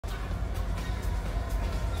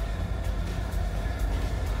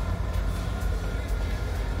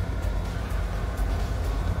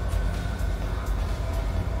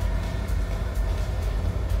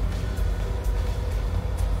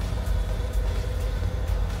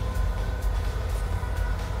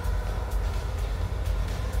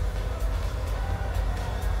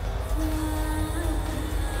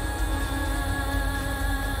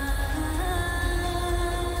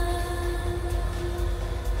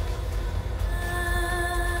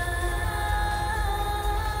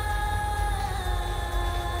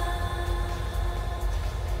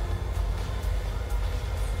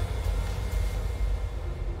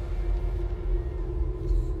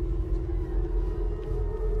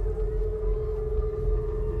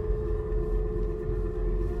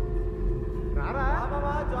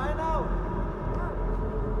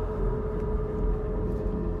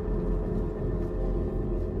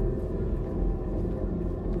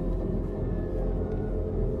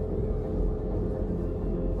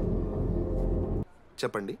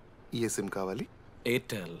చెప్పండి, ఏ సిమ్ కావాలి?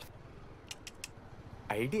 Airtel.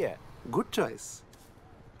 Idea, good choice.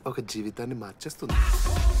 ఒక జీవితాన్ని మార్చేస్తుంది.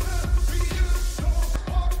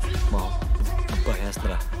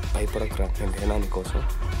 భయేస్తరా? భయపడకురా, నేను లేనా నీకోసం.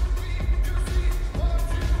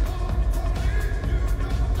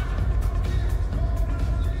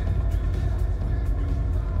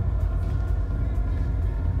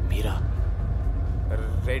 మీరా?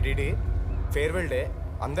 రేడి ఫేర్వెల్ డే,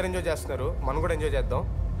 అందరు ఎంజాయ్ చేస్తున్నారు, మనం కూడా ఎంజాయ్ చేద్దాం.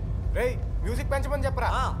 రే మ్యూజిక్ పెంచమని చెప్పరా.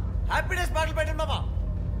 హ్యాపీనెస్ పాటలు పెట్టండి మామా.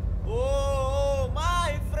 ఓ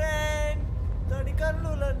మై ఫ్రెండ్ తడి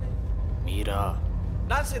కన్నులన్నీ. మీరా?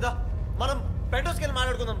 డాన్స్ ఇదా, మనం పెంటోస్కి వెళ్ళి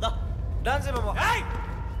మాట్లాడుకుందాం. దా డాన్స్ మామా.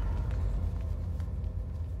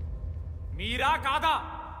 మీరా కాదా?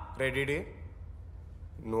 రేడి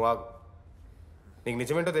నువ్వు ఆగు, నీకు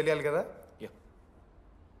నిజమేంటో తెలియాలి కదా.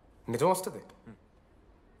 నిజం వస్తుంది,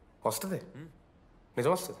 వస్తుంది,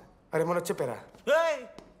 నిజం వస్తుంది. అరే మొన్న చెప్పారా?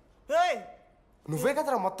 నువ్వే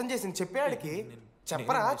కదరా మొత్తం చేసింది, చెప్పాడికి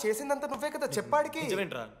చెప్పరా. చేసిందంతా నువ్వే కదా, చెప్పాడికి.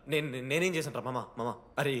 నేనేం చేశాను రా మామా? మామా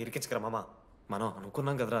అరే ఇరికించకరా మామా, మనం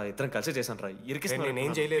అనుకున్నాం కదరా, ఇద్దరం కలిసి చేశాను రా.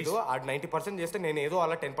 నేనేం చేయలేదు, ఆడు 90% చేస్తే నేను ఏదో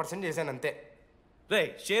అలా 10% చేశాను అంతే. రే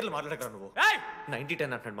షేర్లు మాట్లాడకరా నువ్వు.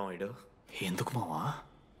 90-10 అంటాడు మామ వీడు. ఎందుకు మావా?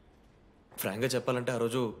 ఫ్రాంక్గా చెప్పాలంటే ఆ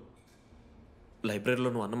రోజు లైబ్రరీలో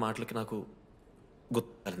నువ్వు అన్న మాటలకి నాకు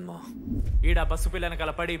గుర్తులేదు మా. ఈడ బస్సు పిల్లని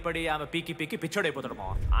కలపడి పడి ఆమె పీకి పీకి పిచ్చోడైపోతాడు మా.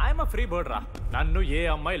 ఆయమ ఫ్రీ బర్డ్ రా, నన్ను ఏ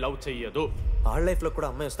అమ్మాయి లవ్ చెయ్యదు. ఆళ్ళ లైఫ్ లో కూడా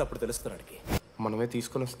అమ్మాయి వస్తే అప్పుడు తెలుస్తుంది వాడికి. మనమే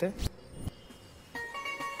తీసుకొని వస్తే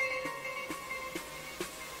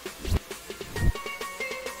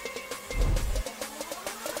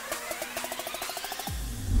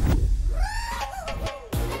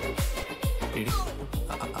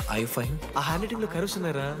ఐ ఫైన్. ఆ హ్యాండ్ రైటింగ్ లో కరోస్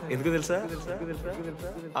ఉన్నారా? ఎందుకు తెలుసా?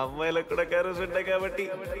 అమ్మాయిలకు కూడా కరోస్ ఉంటాయి కాబట్టి.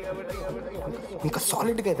 ఇంకా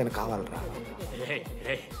సాలిడ్గా అయితే కావాలరా.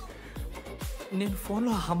 నేను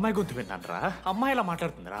ఫోన్లో అమ్మాయి గొంతు విన్నాను రా, అమ్మాయి ఇలా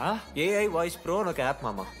మాట్లాడుతుందిరా. ఏఐ వాయిస్ ప్రో అని ఒక యాప్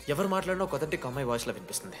మామ. ఎవరు మాట్లాడినా ఒక అథెంటిక్ అమ్మాయి వాయిస్ లో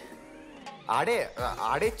వినిపిస్తుంది. ఆడే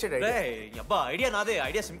ఇచ్చాడు. అబ్బా ఐడియా నాదే,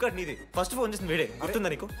 ఐడియా సిమ్ కార్డ్ నీది. ఫస్ట్ ఫోన్ చేసింది వీడే,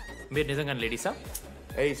 గుర్తుందా నీకు? మీరు నిజంగా లేడీసా?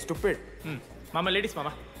 ఏయ్ స్టూపిడ్. మామ లేడీస్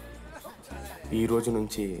మామ. ఈ రోజు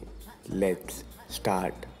నుంచి లెట్స్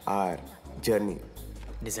స్టార్ట్ అవర్ జర్నీ.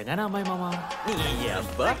 నిజంగానే అమ్మాయి మామ?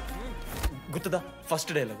 అబ్బా గుర్తుదా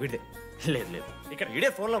ఫస్ట్ డేలో వీడే. లేదు లేదు, ఇక్కడ వీడే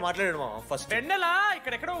ఫోన్ లో మాట్లాడాడు మామ ఫస్ట్. వెన్నెలా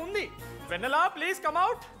ఇక్కడెక్కడో ఉంది. వెన్నెలా ప్లీజ్ కమ్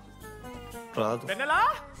అవుట్. రాదు. వెన్నెలా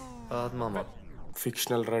రాదు మామ.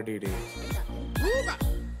 ఫిక్షనల్ రా డీడీ.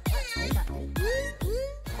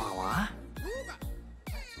 మావా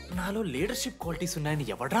నాలో లీడర్షిప్ క్వాలిటీస్ ఉన్నాయని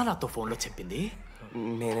ఎవడ్రా నాతో ఫోన్లో చెప్పింది?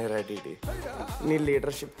 నేనే రా డీడీ. నీ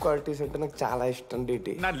లీడర్షిప్ క్వాలిటీస్ అంటే నాకు చాలా ఇష్టం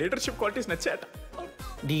డీడీ. నా లీడర్షిప్ క్వాలిటీస్ నచ్చాట.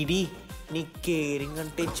 డీడీ నీ కేరింగ్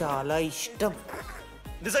అంటే చాలా ఇష్టం.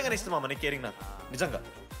 నిజంగానే ఇష్టం మామ నీ కేరింగ్ నాకు, నిజంగా.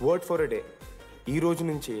 Word for a day. ఈ రోజు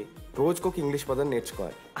నుంచి రోజుకొక ఇంగ్లీష్ పదం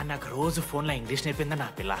నేర్చుకోవాలి. నాకు రోజు ఫోన్లో ఇంగ్లీష్ నేర్పిందా నా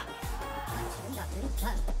పిల్ల.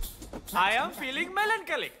 I am feeling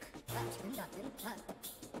మెలంకాలిక్.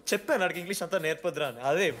 చెప్పాను నాకు ఇంగ్లీష్ అంతా నేర్పొద్దురా అని.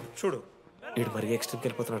 అదే చూడు వీడు మరీ ఎక్స్ట్రీమ్కి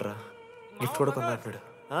వెళ్ళిపోతున్నాడు రా. గిఫ్ట్ కూడా కొన్నాడు.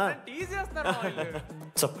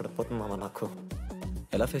 చప్పడిపోతుంది మామ నాకు.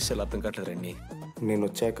 ఎలా ఫేస్ చేయాలి అర్థం కావట్లేదు రండి. నేను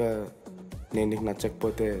వచ్చాక నేను నీకు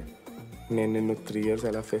నచ్చకపోతే నేను నిన్ను 3 years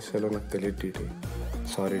ఎలా ఫేస్ చేయాలో నాకు తెలియదు డీడీ.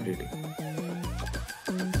 Sorry DD.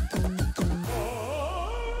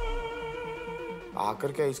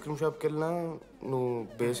 ఆఖరికి ఐస్ క్రీమ్ షాప్కి వెళ్ళినా నువ్వు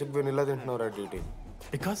బేసిక్ వెనిలా తింటున్నావు రా DD.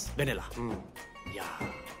 Because vanilla. Yeah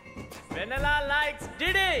vanilla likes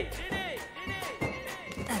DD.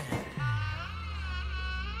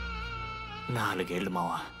 4 ఏళ్ళు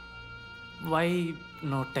మావా. Why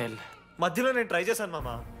no tell? మధ్యలో నేను ట్రై చేశాను మామ.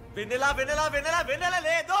 వెన్నెలా వెన్నెలా వెన్నెలా వెన్నెల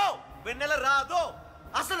లేదు, వెన్నెల రాదు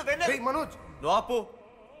అసలు. వెన్నెల మనోజ్ నువ్వు ఆపు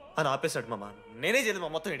అని ఆపేశాడు మామ. నేనే చేయలేదు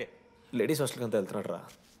మా మొత్తం ఇడే. లేడీస్ హాస్టల్కి అంతా వెళ్తున్నాడు రా.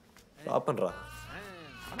 ఆపను రా.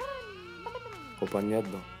 ఓ పని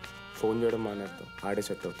చేద్దాం, ఫోన్ చేయడం మానేద్దాం, ఆడే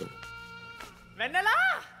సెట్ అవుతాడు. వెన్నెలా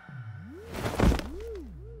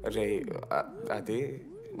రే అది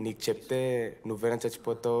నీకు చెప్తే నువ్వైనా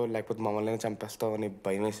చచ్చిపోతావు లేకపోతే మమ్మల్ని చంపేస్తావు అని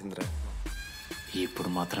భయం వేసిందిరా. ఇప్పుడు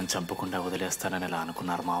మాత్రం చంపకుండా వదిలేస్తానని ఎలా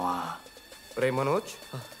అనుకున్నారు మావా? రే మనోజ్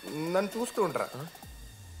నన్ను చూస్తూ ఉంటారా?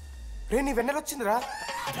 రే నీ వెన్నెల వచ్చిందిరా.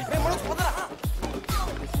 రే మనోజ్ పోదరా.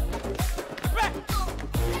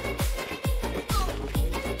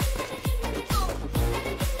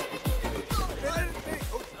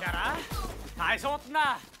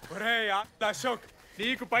 అశోక్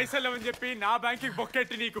నీకు పైసలు అని చెప్పి నా బ్యాంకింగ్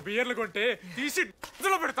బొక్కెట్టి నీకు బియర్లు కొంటే తీసి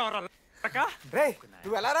పెడతావరా? రే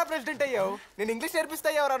నువ్వు ఎలా రా ప్రెసిడెంట్ అయ్యావు? నేను ఇంగ్లీష్ నేర్పిస్తా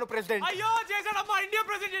అయ్యావురా నువ్వు ప్రెసిడెంట్. అయ్యో చేశాడమ్మా, ఇండియా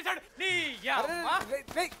ప్రెసిడెంట్ చేశాడు. నీ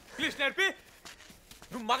ఇంగ్లీష్ నేర్పి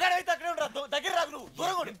నువ్వు మగాడైతే అక్కడే ఉండరా, దగ్గర రాకు, నువ్వు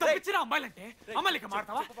దూరంగా ఉండు. తప్పించిన అమ్మాయిలంటే అమ్మాయిలకి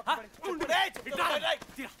మాడతావా?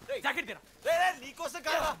 జాకెట్ తీరా. నీకోసం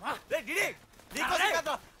కాదా, నీకోసం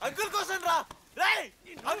కాదా, అంకుల్ కోసం రా,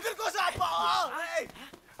 అంకుల్ కోసం.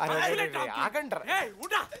 ఆగంటారా?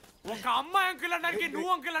 ఒక అమ్మాయి అంకుల్ అనడానికి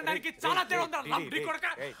నువ్వు అంకుల్ అనడానికి చాలా తేడా ఉందా?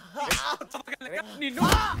 నిన్ను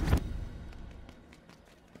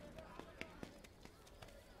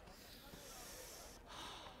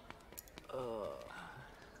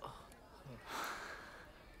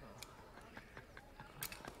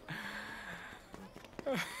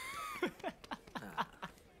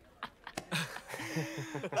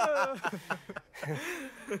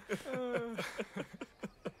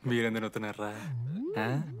మీరెందుకు నవ్వుతున్నారా?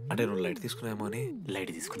 అంటే నువ్వు లైట్ తీసుకున్నామో అని.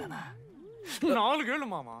 లైట్ తీసుకున్నానా? 4 ఏళ్ళు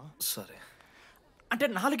మామ. సరే, అంటే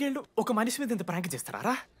 4 ఏళ్ళు ఒక మనిషి మీద ఇంత ప్రాంక్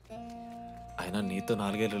చేస్తారా? అయినా నీతో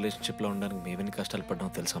 4 ఏళ్ళ రిలేషన్షిప్ లో ఉండడానికి మేమెన్ని కష్టాలు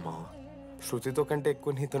పడ్డామో తెలుసా మావ. శృతితో కంటే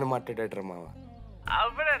ఎక్కువ నీతోనే మాట్లాడాడు మావ.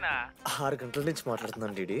 అవునా? 6 గంటల నుంచి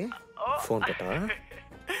మాట్లాడుతున్నాను డీడీ. ఫోన్ పెట్టా.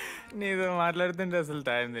 నీతో మాట్లాడుతుంటే అసలు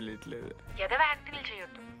టైం తెలియట్లేదు.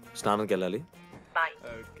 స్నానంకి వెళ్ళాలి.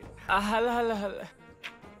 Hello hello hello.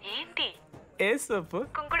 ఏంటి ఏ సొప్పు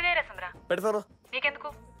కుంకుడుగాయ రసం రా పెడతాను. నీకెందుకు?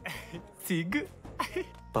 సిగ్గు.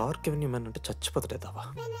 పవర్ కెవెన్ మ్యాన్ అంటే చచ్చిపోతాడే దావా.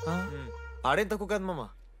 ఆడేం తక్కువ కాదు మామ.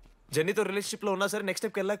 జెన్నీతో రిలేషన్షిప్ లో ఉన్నా సరే నెక్స్ట్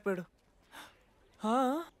స్టెప్కి వెళ్ళలేకపోయాడు.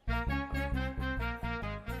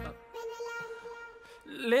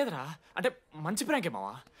 లేదురా, అంటే మంచి ప్రాంకే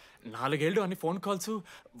మావా. 4 ఏళ్ళు అన్ని ఫోన్ కాల్స్,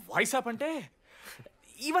 వాయిస్ యాప్ అంటే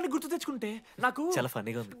ఇవన్నీ గుర్తు తెచ్చుకుంటే నాకు చాలా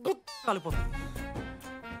ఫన్నీగా ఉంది. కాలిపోతుంది.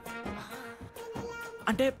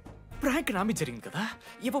 అంటే ప్రాంక్ నా మీద జరిగింది కదా,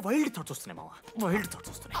 ఇవ వైల్డ్ థాట్స్ వస్తున్నాయి మావా, వైల్డ్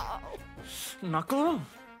థాట్స్ వస్తున్నాయి. నాకు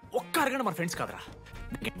ఒక్క అరగంట మన ఫ్రెండ్స్ కాదరా.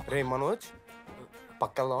 రే మనోజ్,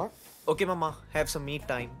 పక్కలో. ఓకే మామ, have some me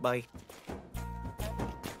time, bye.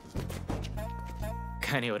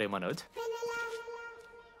 కానీ ఒరే మనోజ్,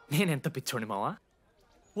 నేనెంత పిచ్చోండి మావా.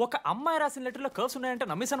 ఒక అమ్మాయి రాసిన లెటర్లో కర్వ్స్ ఉన్నాయంటే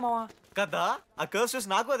నమ్మేశాను మావా. కదా, ఆ కర్వ్స్ చూసి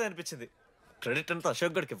నాకు అదే అనిపించింది. క్రెడిట్ అంతా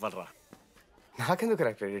అశోక్ గడికి ఇవ్వాలరా. నాకెందుకు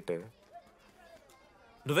రా క్రెడిట్?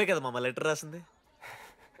 నువ్వే కదా మామ లెటర్ రాసింది.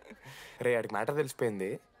 రే ఆడికి మ్యాటర్ తెలిసిపోయింది,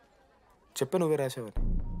 చెప్పు నువ్వే రాసావని.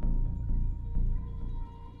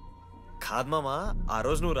 కాదు మామ, ఆ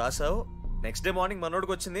రోజు నువ్వు రాసావు, నెక్స్ట్ డే మార్నింగ్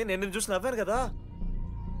మనోడికి వచ్చింది, నేను నిన్ను చూసి నవ్వాను కదా.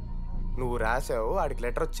 నువ్వు రాసావు, ఆడికి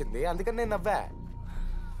లెటర్ వచ్చింది, అందుకని నేను నవ్వా.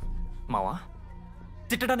 మావా,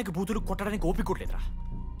 తిట్టడానికి బూతులు కొట్టడానికి ఓపిక కొట్టలేదురా.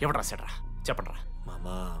 ఎవడు రాశాడ్రా చెప్పండి రా.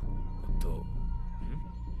 మామా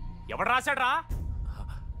ఎవడు రాశాడ్రా?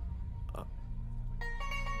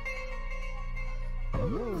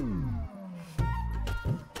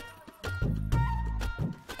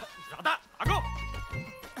 రాధా అగో,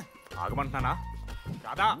 ఆగమంటున్నానా?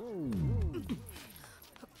 రాధా,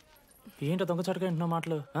 ఏంటో దొంగచాటుగా వింటున్నా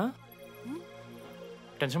మాటలు?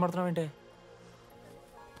 టెన్షన్ పడుతున్నావేంటే?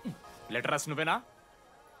 లెటర్ రాసి నువ్వేనా?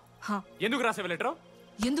 ఎందుకు రాసావు లెటర్?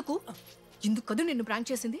 ఎందుకు కదూ నిన్ను ప్రాంక్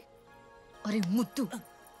చేసింది? అరే ముద్దు,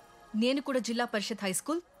 నేను కూడా జిల్లా పరిషత్ హై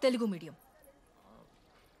స్కూల్ తెలుగు మీడియం.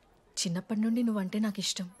 చిన్నప్పటి నుండి నువ్వంటే నాకు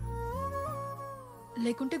ఇష్టం.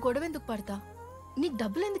 లేకుంటే గొడవ ఎందుకు పడతా, నీకు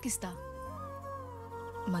డబ్బులు ఎందుకు ఇస్తా?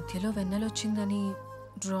 మధ్యలో వెన్నెల వచ్చిందని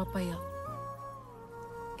డ్రాప్ అయ్యా.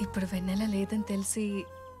 ఇప్పుడు వెన్నెల లేదని తెలిసి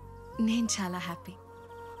నేను చాలా హ్యాపీ.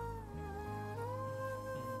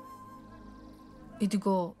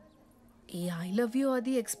 ఇదిగో ఈ ఐ లవ్ యూ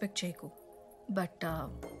అది ఎక్స్పెక్ట్ చేయకు, బట్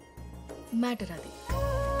మ్యాటర్ అది.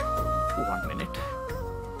 1 minute.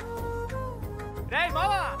 రేయ్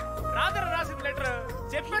మావా, రాధర రాసింది లెటర్.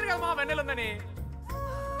 చెప్పాను కదా మా వెన్నెలుందని.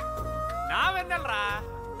 నా వెన్నెలరా.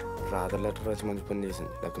 రాధ లెటర్ రాసి మంచి పని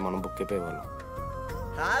చేసింది, లేకపోతే మనం బుక్ అయిపోయేవాళ్ళం.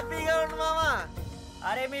 హ్యాపీగా ఉండు మామా.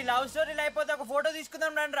 అరే మీ లవ్ స్టోరీ అయిపోతే ఒక ఫోటో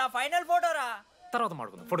తీసుకుందాం రండి రా, ఫైనల్ ఫోటో రా. తర్వాత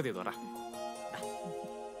మాడుకుందాం, ఫోటో తీద్దాం.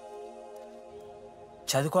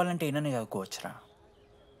 చదువుకోవాలంటే ఏమైనా చదువుకోవచ్చురా,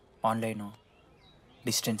 ఆన్లైను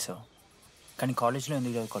డిస్టెన్సో. కానీ కాలేజ్లో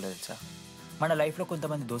ఎందుకు చదువుకోలేదు తెలుసా? మన లైఫ్లో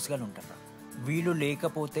కొంతమంది దోస్తుగాలు ఉంటారా, వీళ్ళు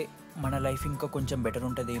లేకపోతే మన లైఫ్ ఇంకా కొంచెం బెటర్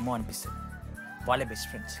ఉంటుందేమో అనిపిస్తుంది. వాళ్ళే బెస్ట్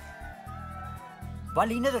ఫ్రెండ్స్.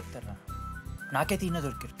 వాళ్ళు ఈయన దొరుకుతారా, నాకైతే ఈయన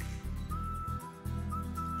దొరికారు.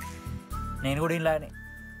 నేను కూడా ఇలానే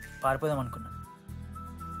పారిపోదాం అనుకున్నా.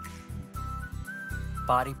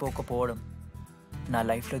 పారిపోకపోవడం నా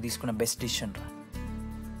లైఫ్లో తీసుకున్న బెస్ట్ డిసిషన్ రా.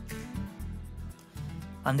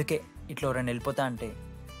 అందుకే ఇట్లా ఎవరైనా వెళ్ళిపోతా అంటే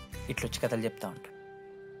ఇట్లా వచ్చి కథలు చెప్తా ఉంటా.